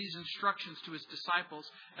 Jesus gave these instructions to His disciples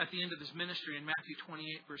at the end of His ministry in Matthew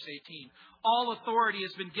 28, verse 18. All authority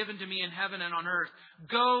has been given to me in heaven and on earth.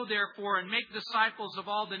 Go, therefore, and make disciples of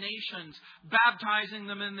all the nations, baptizing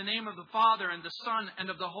them in the name of the Father and the Son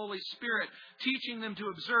and of the Holy Spirit, teaching them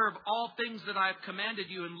to observe all things that I have commanded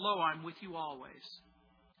you, and lo, I'm with you always,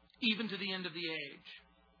 even to the end of the age.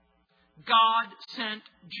 God sent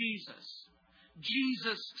Jesus.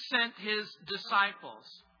 Jesus sent His disciples.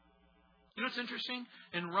 You know what's interesting?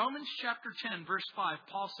 In Romans chapter 10, verse 5,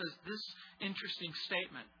 Paul says this interesting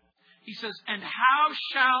statement. He says, and how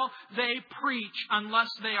shall they preach unless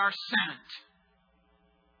they are sent?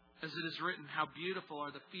 As it is written, how beautiful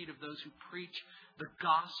are the feet of those who preach the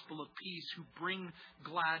gospel of peace, who bring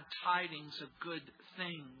glad tidings of good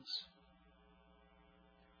things.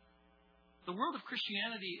 The world of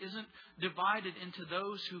Christianity isn't divided into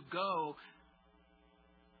those who go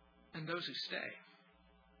and those who stay.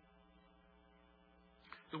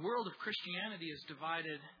 The world of Christianity is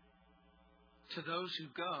divided to those who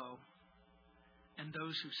go and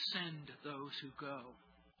those who send those who go.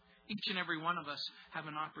 Each and every one of us have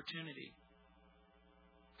an opportunity.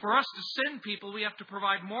 For us to send people, we have to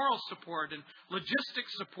provide moral support and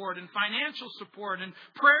logistics support and financial support and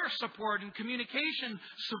prayer support and communication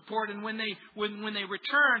support, and when they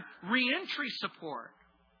return, re-entry support.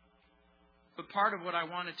 But part of what I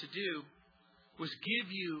wanted to do was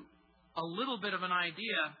give you a little bit of an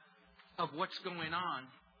idea of what's going on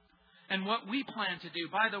and what we plan to do.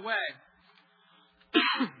 By the way,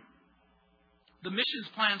 the missions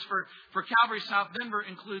plans for Calvary South Denver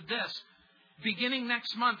include this. Beginning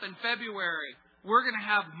next month in February, we're going to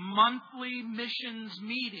have monthly missions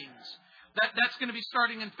meetings. That's going to be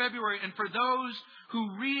starting in February. And for those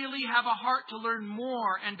who really have a heart to learn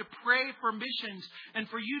more and to pray for missions, and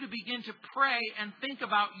for you to begin to pray and think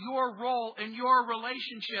about your role and your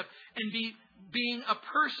relationship and being a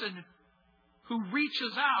person who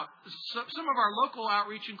reaches out. So some of our local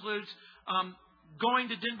outreach includes going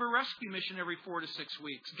to Denver Rescue Mission every 4 to 6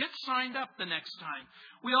 weeks. Get signed up the next time.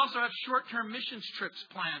 We also have short-term missions trips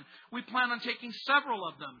planned. We plan on taking several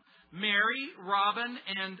of them. Mary, Robin,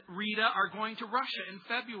 and Rita are going to Russia in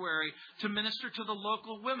February to minister to the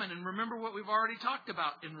local women. And remember what we've already talked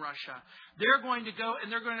about in Russia. They're going to go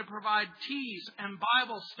and they're going to provide teas and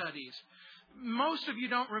Bible studies. Most of you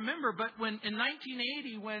don't remember, but in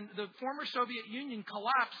 1980, when the former Soviet Union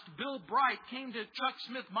collapsed, Bill Bright came to Chuck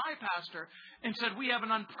Smith, my pastor, and said, we have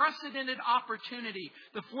an unprecedented opportunity.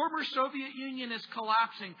 The former Soviet Union is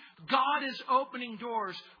collapsing. God is opening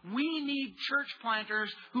doors. We need church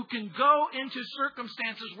planters who can go into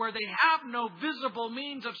circumstances where they have no visible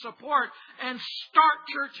means of support and start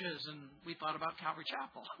churches. And we thought about Calvary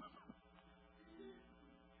Chapel.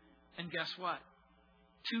 And guess what?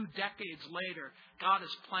 2 decades later, God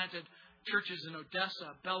has planted churches in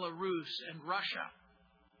Odessa, Belarus, and Russia.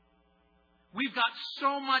 We've got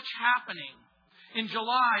so much happening. In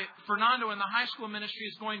July, Fernando in the high school ministry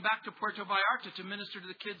is going back to Puerto Vallarta to minister to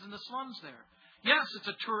the kids in the slums there. Yes, it's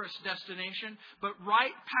a tourist destination, but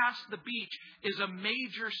right past the beach is a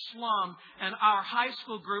major slum, and our high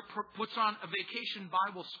school group puts on a vacation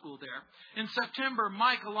Bible school there. In September,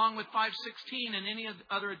 Mike, along with 516 and any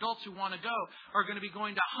other adults who want to go, are going to be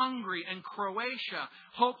going to Hungary and Croatia,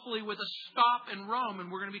 hopefully with a stop in Rome, and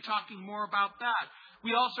we're going to be talking more about that.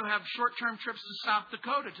 We also have short-term trips to South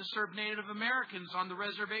Dakota to serve Native Americans on the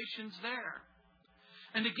reservations there.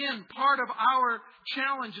 And again, part of our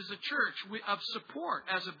challenge as a church of support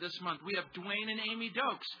as of this month, we have Dwayne and Amy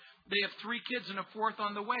Dokes. They have 3 kids and a 4th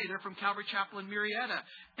on the way. They're from Calvary Chapel in Murrieta,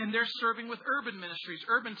 and they're serving with Urban Ministries.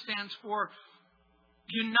 Urban stands for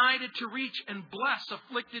United to Reach and Bless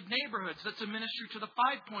Afflicted Neighborhoods. That's a ministry to the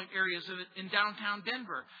 5 Point areas in downtown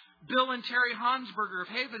Denver. Bill and Terry Hansberger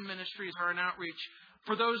of Haven Ministries are an outreach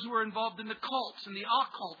for those who are involved in the cults and the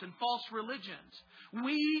occult and false religions.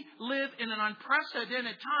 We live in an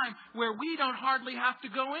unprecedented time where we don't hardly have to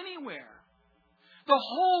go anywhere. The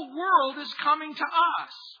whole world is coming to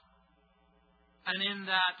us. And in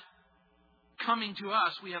that coming to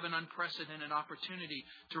us, we have an unprecedented opportunity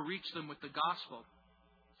to reach them with the gospel.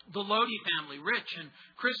 the Lodi family, Rich and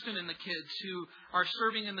Kristen and the kids who are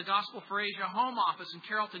serving in the Gospel for Asia home office in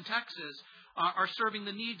Carrollton, Texas, are serving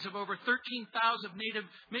the needs of over 13,000 Native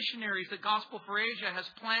missionaries that Gospel for Asia has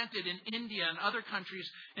planted in India and other countries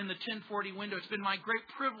in the 1040 window. It's been my great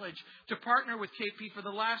privilege to partner with KP for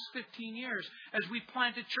the last 15 years as we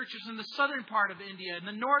planted churches in the southern part of India, in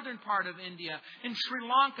the northern part of India, in Sri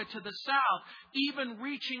Lanka to the south, even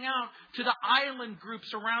reaching out to the island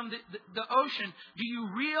groups around the ocean. Do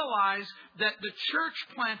you realize that the church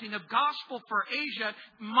planting of Gospel for Asia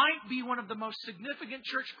might be one of the most significant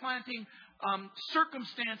church planting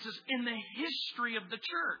circumstances in the history of the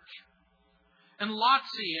church? And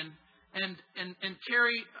Lotzi and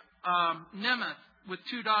Carrie Nemeth with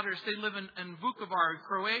two daughters, they live in Vukovar,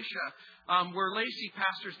 Croatia, where Lacey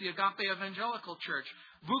pastors the Agape Evangelical Church.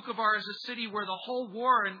 Vukovar is a city where the whole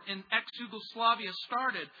war in ex-Yugoslavia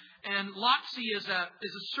started, and Lotzi is a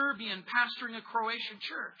Serbian pastoring a Croatian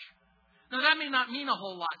church. Now that may not mean a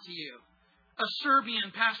whole lot to you, a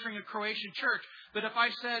Serbian pastoring a Croatian church, but if I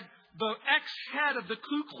said the ex-head of the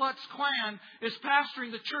Ku Klux Klan is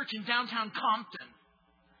pastoring the church in downtown Compton,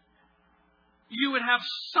 you would have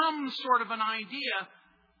some sort of an idea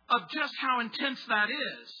of just how intense that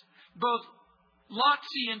is. Both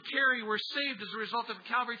Lotzi and Carrie were saved as a result of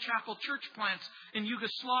Calvary Chapel church plants in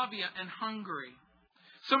Yugoslavia and Hungary.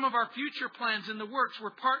 Some of our future plans in the works,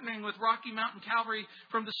 we're partnering with Rocky Mountain Calvary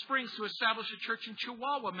from the Springs to establish a church in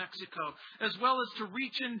Chihuahua, Mexico, as well as to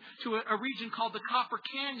reach into a region called the Copper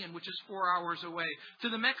Canyon, which is 4 hours away, to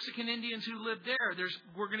the Mexican Indians who live there.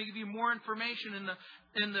 We're going to give you more information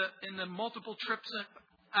in the multiple trips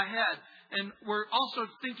ahead. And we're also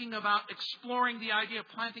thinking about exploring the idea of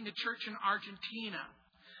planting a church in Argentina.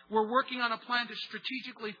 We're working on a plan to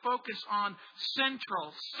strategically focus on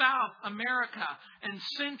Central, South America, and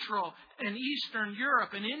Central and Eastern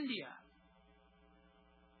Europe and India.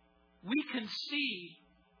 We can see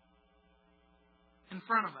in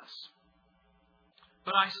front of us.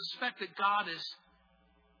 But I suspect that God is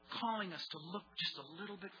calling us to look just a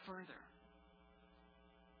little bit further.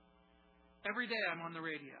 Every day I'm on the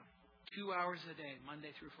radio, 2 hours a day,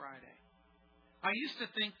 Monday through Friday. I used to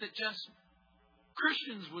think that just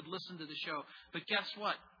Christians would listen to the show, but guess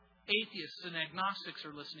what? Atheists and agnostics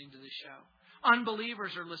are listening to the show.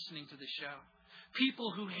 Unbelievers are listening to the show.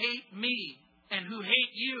 People who hate me and who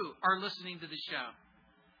hate you are listening to the show.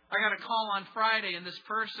 I got a call on Friday, and this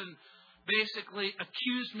person basically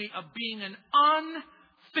accused me of being an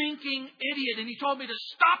unthinking idiot, and he told me to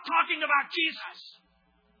stop talking about Jesus.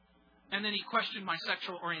 And then he questioned my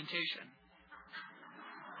sexual orientation.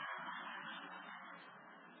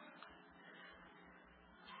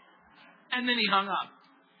 And then he hung up.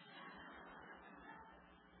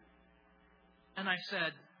 And I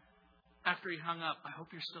said, after he hung up, I hope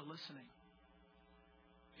you're still listening.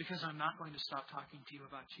 Because I'm not going to stop talking to you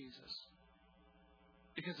about Jesus.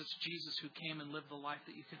 Because it's Jesus who came and lived the life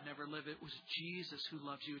that you could never live. It was Jesus who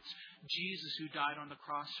loves you. It's Jesus who died on the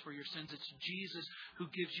cross for your sins. It's Jesus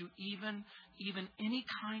who gives you even any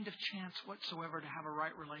kind of chance whatsoever to have a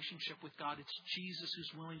right relationship with God. It's Jesus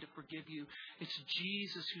who's willing to forgive you. It's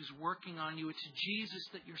Jesus who's working on you. It's Jesus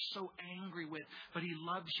that you're so angry with, but He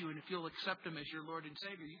loves you. And if you'll accept Him as your Lord and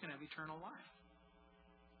Savior, you can have eternal life.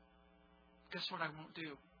 Guess what I won't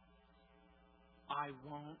do? I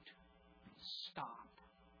won't stop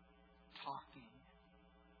talking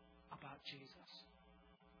about Jesus.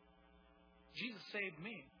 Jesus saved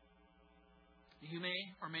me. You may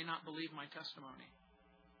or may not believe my testimony.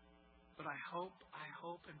 But I hope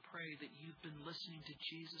and pray that you've been listening to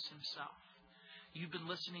Jesus Himself. You've been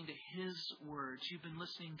listening to His words. You've been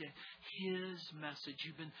listening to His message.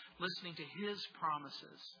 You've been listening to His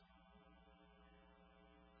promises.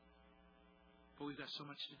 But we've got so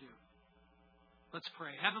much to do. Let's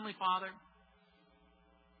pray. Heavenly Father,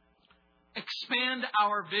 expand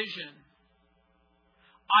our vision.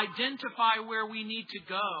 Identify where we need to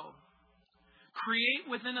go. Create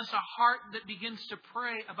within us a heart that begins to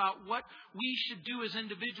pray about what we should do as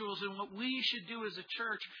individuals and what we should do as a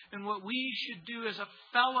church and what we should do as a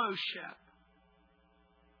fellowship.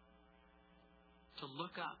 To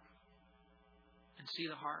look up and see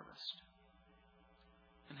the harvest.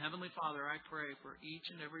 And Heavenly Father, I pray for each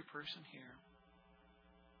and every person here.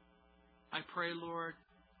 I pray, Lord,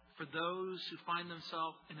 for those who find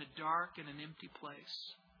themselves in a dark and an empty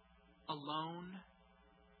place, alone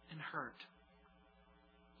and hurt.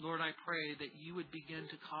 Lord, I pray that you would begin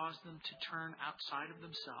to cause them to turn outside of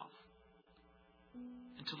themselves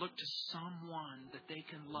and to look to someone that they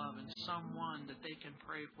can love and someone that they can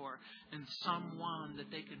pray for and someone that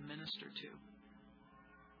they can minister to.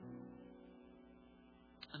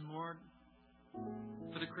 And Lord,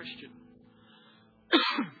 the the Christian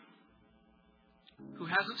who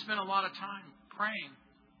hasn't spent a lot of time praying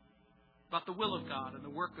about the will of God and the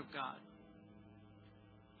work of God.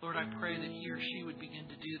 Lord, I pray that he or she would begin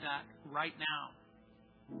to do that right now.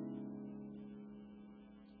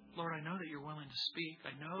 Lord, I know that you're willing to speak.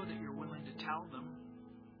 I know that you're willing to tell them,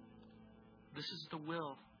 this is the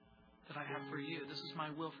will that I have for you. This is my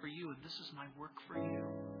will for you, and this is my work for you.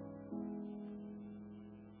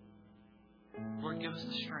 Lord, give us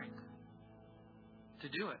the strength to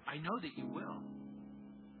do it. I know that you will.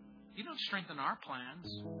 You don't strengthen our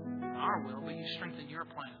plans, our will, but you strengthen your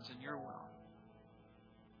plans and your will.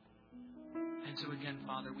 And so again,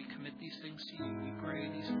 Father, we commit these things to you. We pray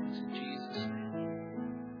these things in Jesus' name.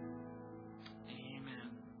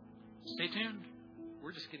 Amen. Stay tuned.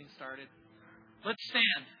 We're just getting started. Let's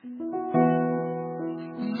stand.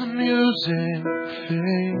 The music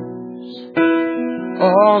fades,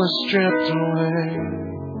 all is stripped away,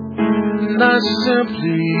 and I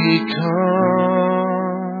simply come,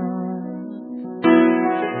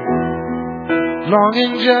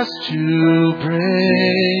 longing just to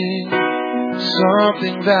bring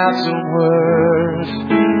something that's of worth,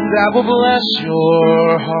 that will bless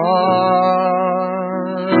your heart.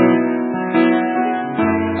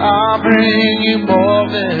 I'll bring you more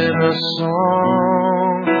than a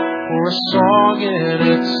song, for a song in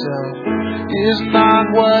itself is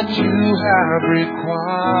not what you have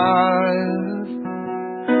required.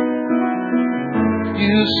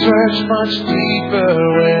 You search much deeper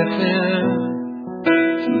within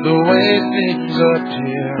the way things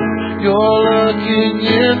appear. You're looking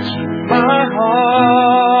into my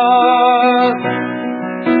heart.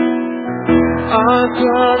 I'm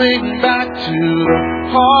coming back to the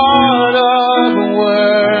heart of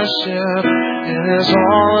worship. It is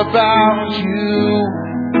all about you.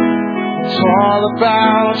 It's all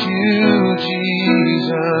about you,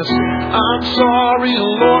 Jesus. I'm sorry,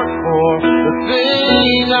 Lord, for the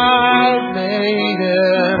thing I've made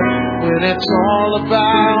it. When it's all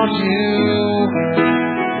about you,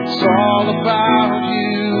 it's all about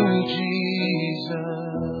you, Jesus.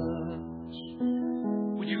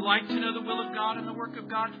 Would you like to know the will of God and the work of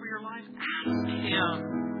God for your life? Ask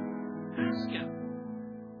Him. Ask Him.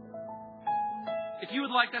 If you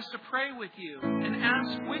would like us to pray with you and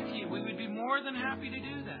ask with you, we would be more than happy to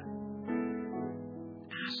do that.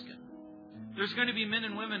 Ask Him. There's going to be men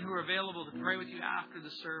and women who are available to pray with you after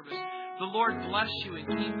the service. The Lord bless you and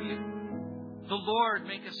keep you. The Lord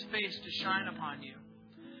make His face to shine upon you.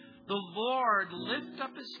 The Lord lift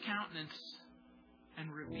up His countenance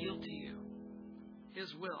and reveal to you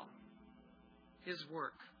His will, His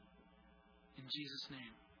work. In Jesus'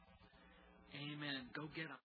 name. Amen. Go get them.